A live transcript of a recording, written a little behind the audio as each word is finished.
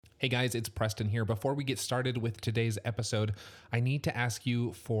Hey guys, it's Preston here. Before we get started with today's episode, I need to ask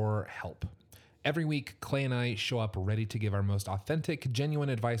you for help. Every week, Clay and I show up ready to give our most authentic, genuine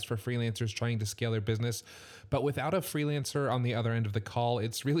advice for freelancers trying to scale their business. But without a freelancer on the other end of the call,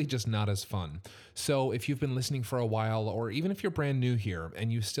 it's really just not as fun. So if you've been listening for a while, or even if you're brand new here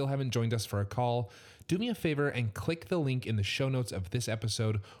and you still haven't joined us for a call, do me a favor and click the link in the show notes of this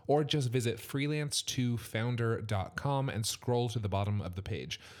episode, or just visit freelance2founder.com and scroll to the bottom of the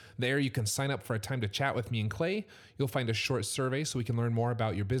page. There, you can sign up for a time to chat with me and Clay. You'll find a short survey so we can learn more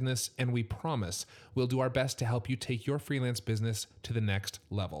about your business, and we promise we'll do our best to help you take your freelance business to the next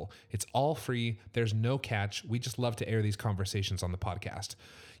level. It's all free. There's no catch. We just love to air these conversations on the podcast.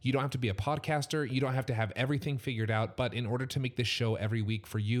 You don't have to be a podcaster. You don't have to have everything figured out. But in order to make this show every week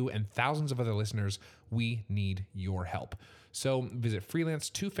for you and thousands of other listeners, we need your help. So visit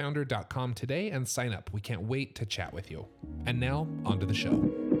freelance2founder.com today and sign up. We can't wait to chat with you. And now, on to the show.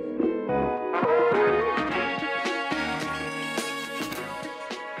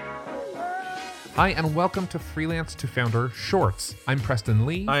 Hi, and welcome to Freelance to Founder Shorts. I'm Preston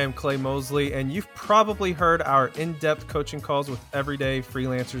Lee. I am Clay Mosley, and you've probably heard our in-depth coaching calls with everyday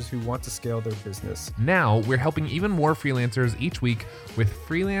freelancers who want to scale their business. Now, we're helping even more freelancers each week with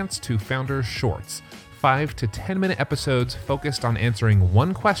Freelance to Founder Shorts, 5 to 10-minute episodes focused on answering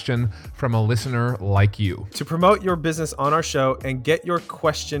one question from a listener like you. To promote your business on our show and get your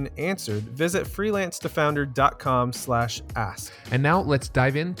question answered, visit freelance2founder.com/ask. And now let's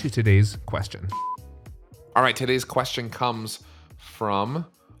dive into today's question. All right, today's question comes from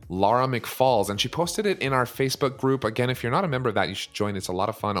Laura McFalls, and she posted it in our Facebook group. Again, if you're not a member of that, you should join. It's a lot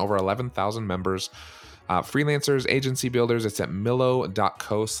of fun. Over 11,000 members. Freelancers, agency builders. It's at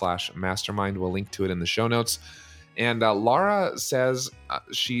millo.co/mastermind. We'll link to it in the show notes. And Laura says,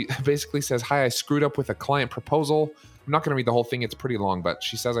 she basically says, hi, I screwed up with a client proposal. I'm not going to read the whole thing. It's pretty long, but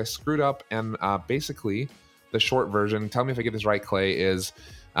she says I screwed up. And basically the short version, tell me if I get this right, Clay, is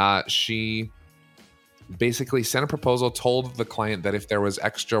she basically sent a proposal, told the client that if there was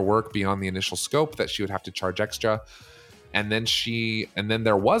extra work beyond the initial scope, that she would have to charge extra. And then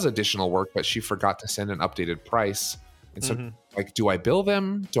there was additional work, but she forgot to send an updated price. And so like, do I bill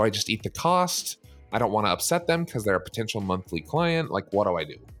them? Do I just eat the cost? I don't want to upset them because they're a potential monthly client. Like, what do I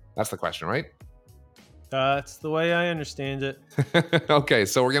do? That's the question, right? That's the way I understand it. Okay,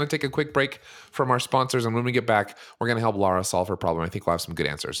 so we're going to take a quick break from our sponsors. And when we get back, we're going to help Laura solve her problem. I think we'll have some good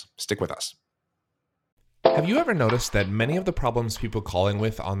answers. Stick with us. Have you ever noticed that many of the problems people call in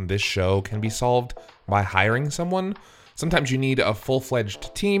with on this show can be solved by hiring someone? Sometimes you need a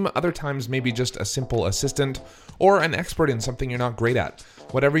full-fledged team, other times maybe just a simple assistant, or an expert in something you're not great at.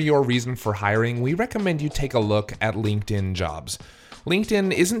 Whatever your reason for hiring, we recommend you take a look at LinkedIn Jobs.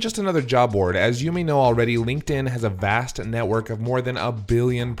 LinkedIn isn't just another job board. As you may know already, LinkedIn has a vast network of more than 1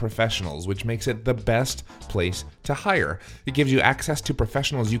 billion professionals, which makes it the best place to hire. It gives you access to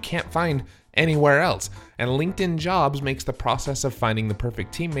professionals you can't find anywhere else. And LinkedIn Jobs makes the process of finding the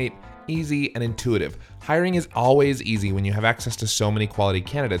perfect teammate easy and intuitive. Hiring is always easy when you have access to so many quality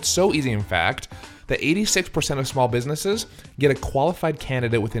candidates. So easy, in fact, that 86% of small businesses get a qualified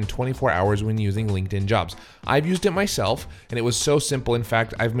candidate within 24 hours when using LinkedIn Jobs. I've used it myself, and it was so simple. In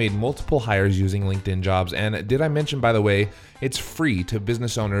fact, I've made multiple hires using LinkedIn Jobs. And did I mention, by the way, it's free to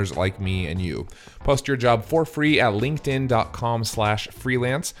business owners like me and you. Post your job for free at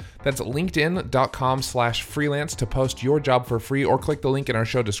linkedin.com/freelance. That's linkedin.com/freelance to post your job for free, or click the link in our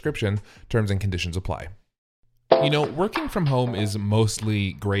show description. Terms and conditions apply. You know, working from home is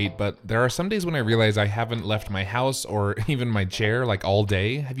mostly great, but there are some days when I realize I haven't left my house or even my chair like all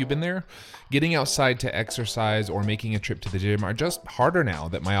day. Have you been there? Getting outside to exercise or making a trip to the gym are just harder now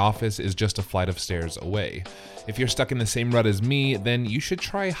that my office is just a flight of stairs away. If you're stuck in the same rut as me, then you should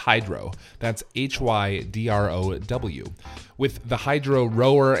try Hydrow. That's HYDROW. With the Hydrow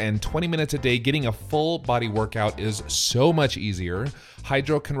rower and 20 minutes a day, getting a full body workout is so much easier.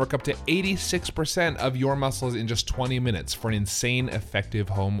 Hydrow can work up to 86% of your muscles in just 20 minutes for an insane effective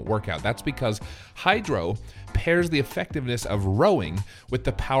home workout. That's because Hydrow pairs the effectiveness of rowing with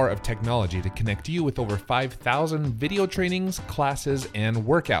the power of technology to connect you with over 5,000 video trainings, classes, and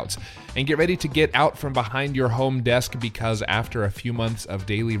workouts. And get ready to get out from behind your home desk, because after a few months of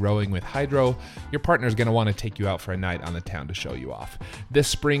daily rowing with Hydrow, your partner's going to want to take you out for a night on the town to show you off. This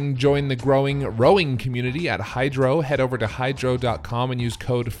spring, join the growing rowing community at Hydrow. Head over to hydrow.com and use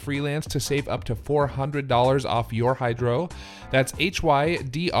code FREELANCE to save up to $400 off your Hydrow. That's HYDROW.com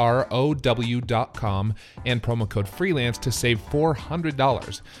and promo code FREELANCE to save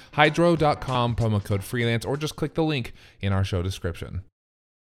 $400. Hydrow.com, promo code FREELANCE, or just click the link in our show description.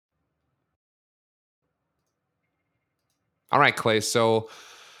 All right, Clay. So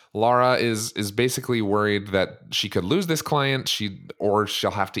Laura is basically worried that she could lose this client, or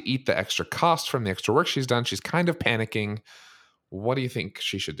she'll have to eat the extra cost from the extra work she's done. She's kind of panicking. What do you think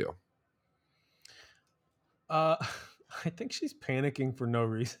she should do? Uh, I think she's panicking for no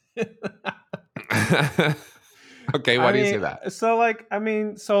reason. Okay, why I do you say mean, that?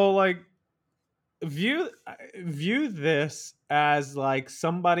 view this as like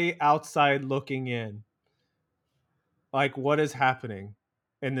somebody outside looking in. Like, what is happening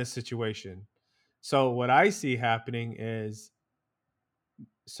in this situation? So what I see happening is,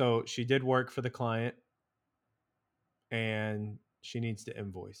 so she did work for the client and she needs to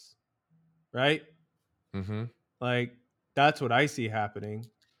invoice, right? Mm-hmm. Like, that's what I see happening.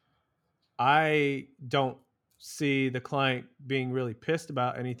 I don't see the client being really pissed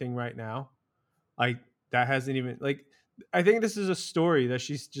about anything right now. Like, that hasn't even, like, I think this is a story that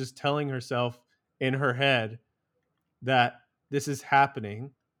she's just telling herself in her head that this is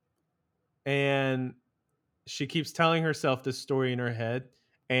happening. And she keeps telling herself this story in her head.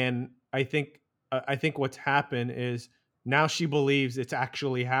 And I think what's happened is now she believes it's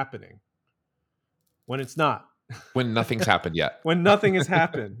actually happening when it's not. When nothing's happened yet. When nothing has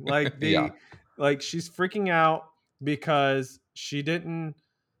happened. Like Yeah. she's freaking out because she didn't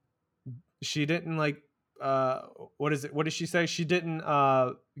like what did she say? She didn't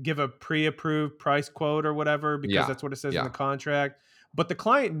give a pre-approved price quote or whatever because Yeah. that's what it says in Yeah. the contract. But the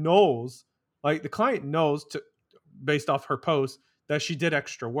client knows, to based off her post, that she did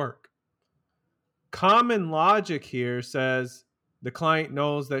extra work. Common logic here says the client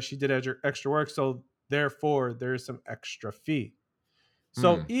knows that she did extra work, so therefore there's some extra fee.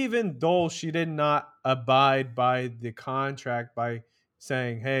 So Hmm. even though she did not abide by the contract by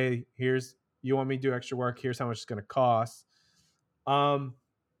saying, "Hey, here's you want me to do extra work, here's how much it's going to cost." Um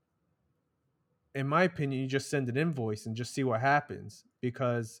in my opinion, you just send an invoice and just see what happens,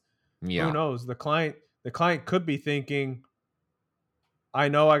 because who Yeah. knows, the client could be thinking, "I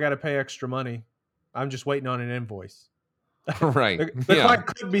know I got to pay extra money. I'm just waiting on an invoice." Right. The Yeah. client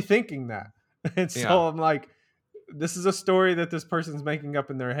could be thinking that. And Yeah. so I'm like, this is a story that this person's making up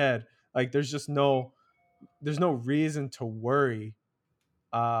in their head. Like, there's no reason to worry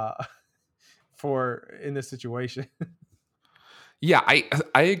uh for in this situation. Yeah,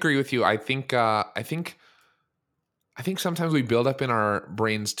 I agree with you. I think sometimes we build up in our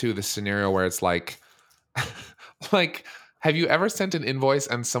brains too this scenario where it's like like have you ever sent an invoice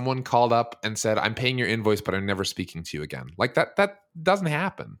and someone called up and said, "I'm paying your invoice, but I'm never speaking to you again"? Like that doesn't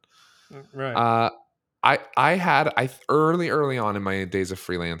happen. Right. Uh I early on in my days of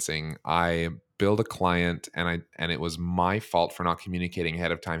freelancing, I billed a client and it was my fault for not communicating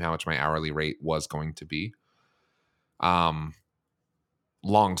ahead of time how much my hourly rate was going to be. Um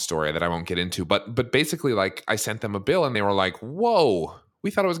Long story that I won't get into, but basically, like, I sent them a bill and they were like, "Whoa,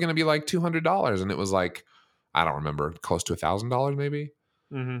 we thought it was going to be like $200," and it was like, I don't remember, close to $1,000 maybe.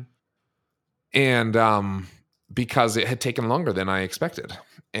 Mm-hmm. And because it had taken longer than I expected,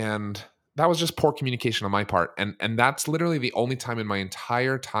 and that was just poor communication on my part, and that's literally the only time in my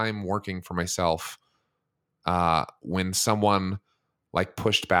entire time working for myself when someone like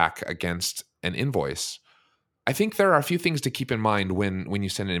pushed back against an invoice. I think there are a few things to keep in mind when you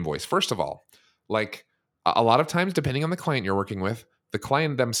send an invoice. First of all, like a lot of times, depending on the client you're working with, the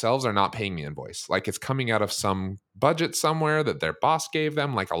client themselves are not paying the invoice. Like, it's coming out of some budget somewhere that their boss gave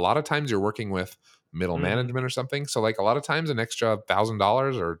them. Like, a lot of times you're working with middle Mm-hmm. management or something. So like a lot of times an extra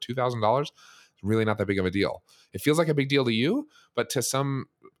 $1,000 or $2,000 is really not that big of a deal. It feels like a big deal to you, but to some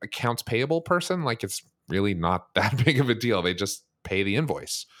accounts payable person, like, it's really not that big of a deal. They just pay the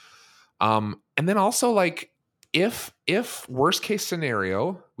invoice. And then also, like, if worst case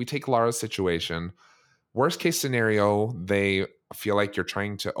scenario, we take Lara's situation, worst case scenario, they feel like you're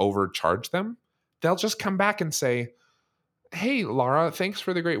trying to overcharge them, they'll just come back and say, "Hey, Lara, thanks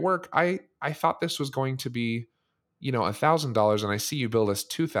for the great work. I thought this was going to be, $1,000, and I see you billed us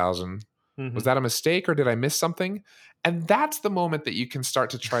 2,000. Was Mm-hmm. that a mistake, or did I miss something?" And that's the moment that you can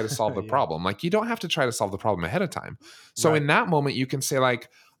start to try to solve the Yeah. problem. Like, you don't have to try to solve the problem ahead of time. So Right. in that moment, you can say, like,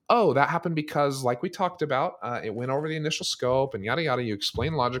 "Oh, that happened because, like we talked about, it went over the initial scope and yada yada." You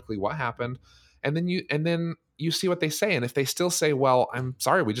explain logically what happened, and then you see what they say. And if they still say, "Well, I'm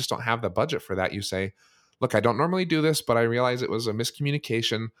sorry, we just don't have the budget for that," you say, "Look, I don't normally do this, but I realize it was a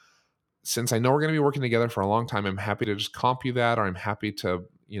miscommunication. Since I know we're going to be working together for a long time, I'm happy to just comp you that, or I'm happy to,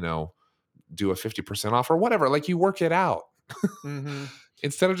 do a 50% off or whatever." Like, you work it out Mm-hmm.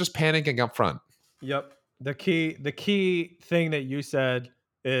 instead of just panicking up front. Yep. The key thing that you said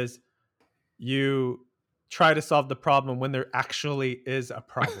is you try to solve the problem when there actually is a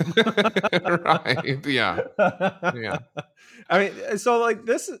problem. Right. Yeah. Yeah. I mean, so like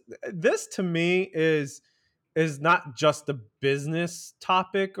this to me is not just a business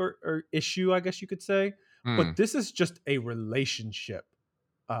topic or issue, I guess you could say, Mm. but this is just a relationship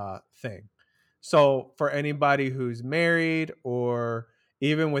thing. So for anybody who's married or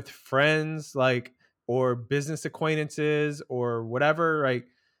even with friends, like, or business acquaintances or whatever,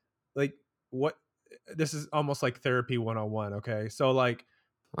 like what, this is almost like therapy 101. Okay. So like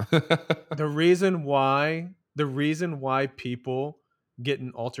the reason why people get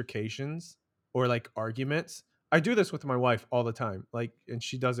in altercations or like arguments, I do this with my wife all the time, like, and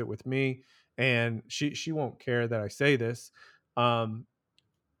she does it with me, and she won't care that I say this. um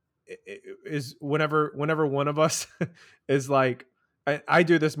is whenever one of us is like, I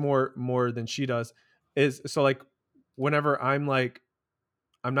do this more than she does, is so like whenever I'm like,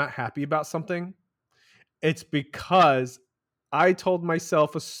 I'm not happy about something, it's because I told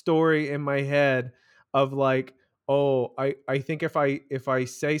myself a story in my head of like, oh, I think if I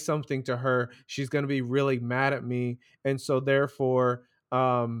say something to her, she's gonna be really mad at me, and so therefore,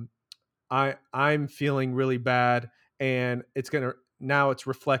 um, I'm feeling really bad, and it's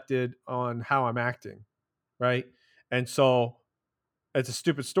reflected on how I'm acting, right? And so it's a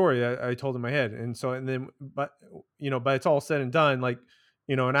stupid story that I told in my head. And so, and then, but it's all said and done. Like,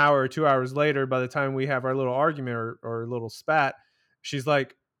 an hour or 2 hours later, by the time we have our little argument or little spat, she's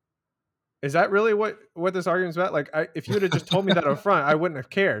like, is that really what this argument's about? Like, if you would have just told me that up front, I wouldn't have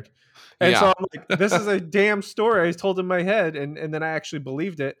cared. And so Yeah. I'm like, this is a damn story I told in my head. And then I actually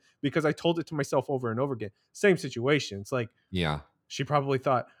believed it because I told it to myself over and over again. Same situation. It's like, Yeah. she probably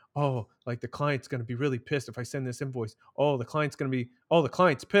thought, oh, like the client's going to be really pissed if I send this invoice. Oh, the client's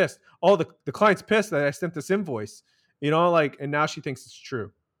pissed. Oh, the client's pissed that I sent this invoice, like, and now she thinks it's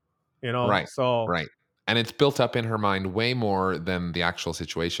true, Right. so, Right. And it's built up in her mind way more than the actual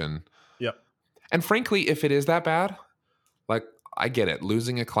situation. yep. And frankly, if it is that bad, like, I get it.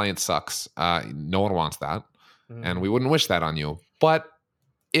 Losing a client sucks. No one wants that. And Mhm. we wouldn't wish that on you. But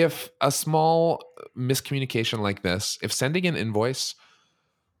if a small miscommunication like this, if sending an invoice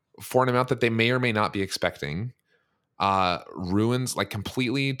for an amount that they may or may not be expecting,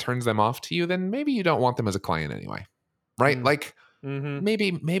 completely turns them off to you, then maybe you don't want them as a client anyway. Right? Mm. Like, Mhm.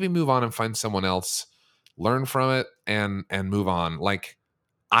 maybe move on and find someone else, learn from it, and move on. Like,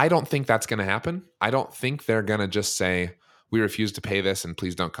 I don't think that's going to happen. I don't think they're going to just say, we refuse to pay this and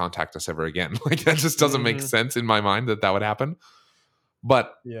please don't contact us ever again. Like, that just doesn't make Mhm. sense in my mind that would happen.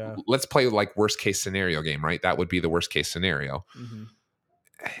 But Yeah. let's play like worst case scenario game, right? That would be the worst case scenario. Mhm.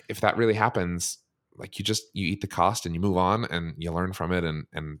 If that really happens, like, you eat the cost and you move on and you learn from it,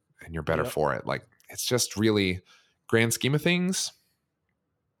 and you're better Yep. for it. Like, it's just really, grand scheme of things,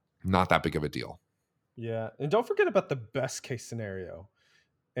 not that big of a deal. Yeah, and don't forget about the best case scenario.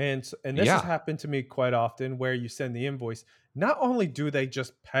 And this has Yeah. happened to me quite often, where you send the invoice. Not only do they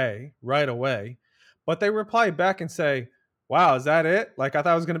just pay right away, but they reply back and say, "Wow, is that it? Like, I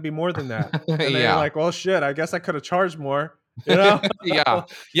thought it was going to be more than that." And then you're Yeah. like, "Well, shit, I guess I could have charged more." You know? Yeah.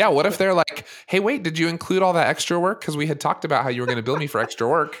 Yeah. What if they're like, hey, wait, did you include all that extra work? Because we had talked about how you were going to bill me for extra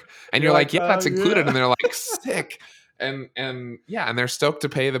work. And You're you're like, like, yeah, that's included. yeah. And they're like, sick. And yeah, and they're stoked to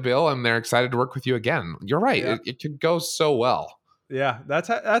pay the bill and they're excited to work with you again. You're right. Yeah. It could go so well. Yeah, that's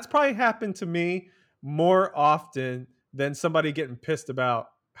probably happened to me more often than somebody getting pissed about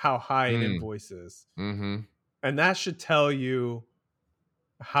how high an Mm. invoice is. Mm-hmm. And that should tell you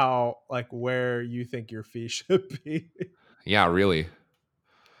how, like, where you think your fee should be. Yeah, really.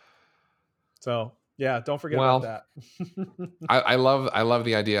 So, yeah, don't forget about Well, that. I love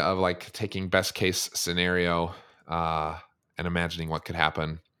the idea of like taking best case scenario and imagining what could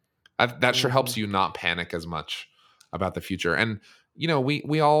happen. That sure helps Mhm. you not panic as much about the future. And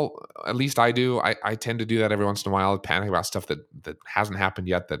we all, at least I do. I tend to do that every once in a while. Panic about stuff that hasn't happened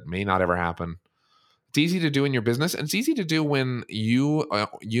yet, that may not ever happen. It's easy to do in your business, and it's easy to do when you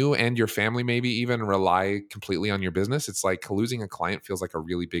and your family maybe even rely completely on your business. It's like losing a client feels like a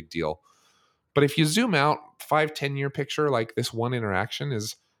really big deal. But if you zoom out 5-10 year picture, like, this one interaction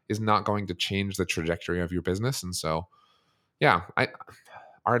is not going to change the trajectory of your business. And so, yeah,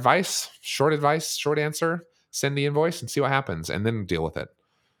 our advice, short answer: send the invoice and see what happens, and then deal with it.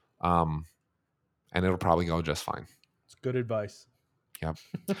 And it'll probably go just fine. It's good advice. Yep.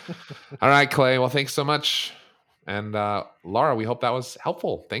 All right, Clay. Well, thanks so much. And Laura, we hope that was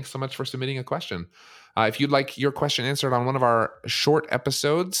helpful. Thanks so much for submitting a question. If you'd like your question answered on one of our short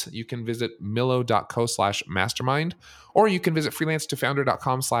episodes, you can visit millo.co/mastermind, or you can visit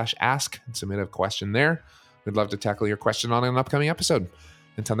freelancetofounder.com/ask and submit a question there. We'd love to tackle your question on an upcoming episode.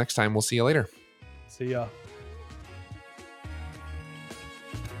 Until next time, we'll see you later. See ya.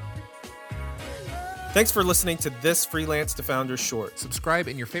 Thanks for listening to this Freelance to Founders short. Subscribe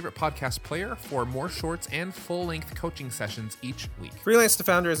in your favorite podcast player for more shorts and full-length coaching sessions each week. Freelance to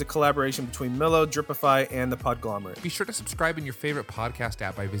Founder is a collaboration between Millo, Dripify, and the Podglomerate. Be sure to subscribe in your favorite podcast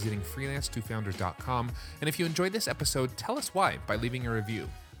app by visiting freelance2founders.com. And if you enjoyed this episode, tell us why by leaving a review.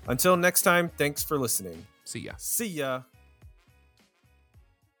 Until next time, thanks for listening. See ya. See ya.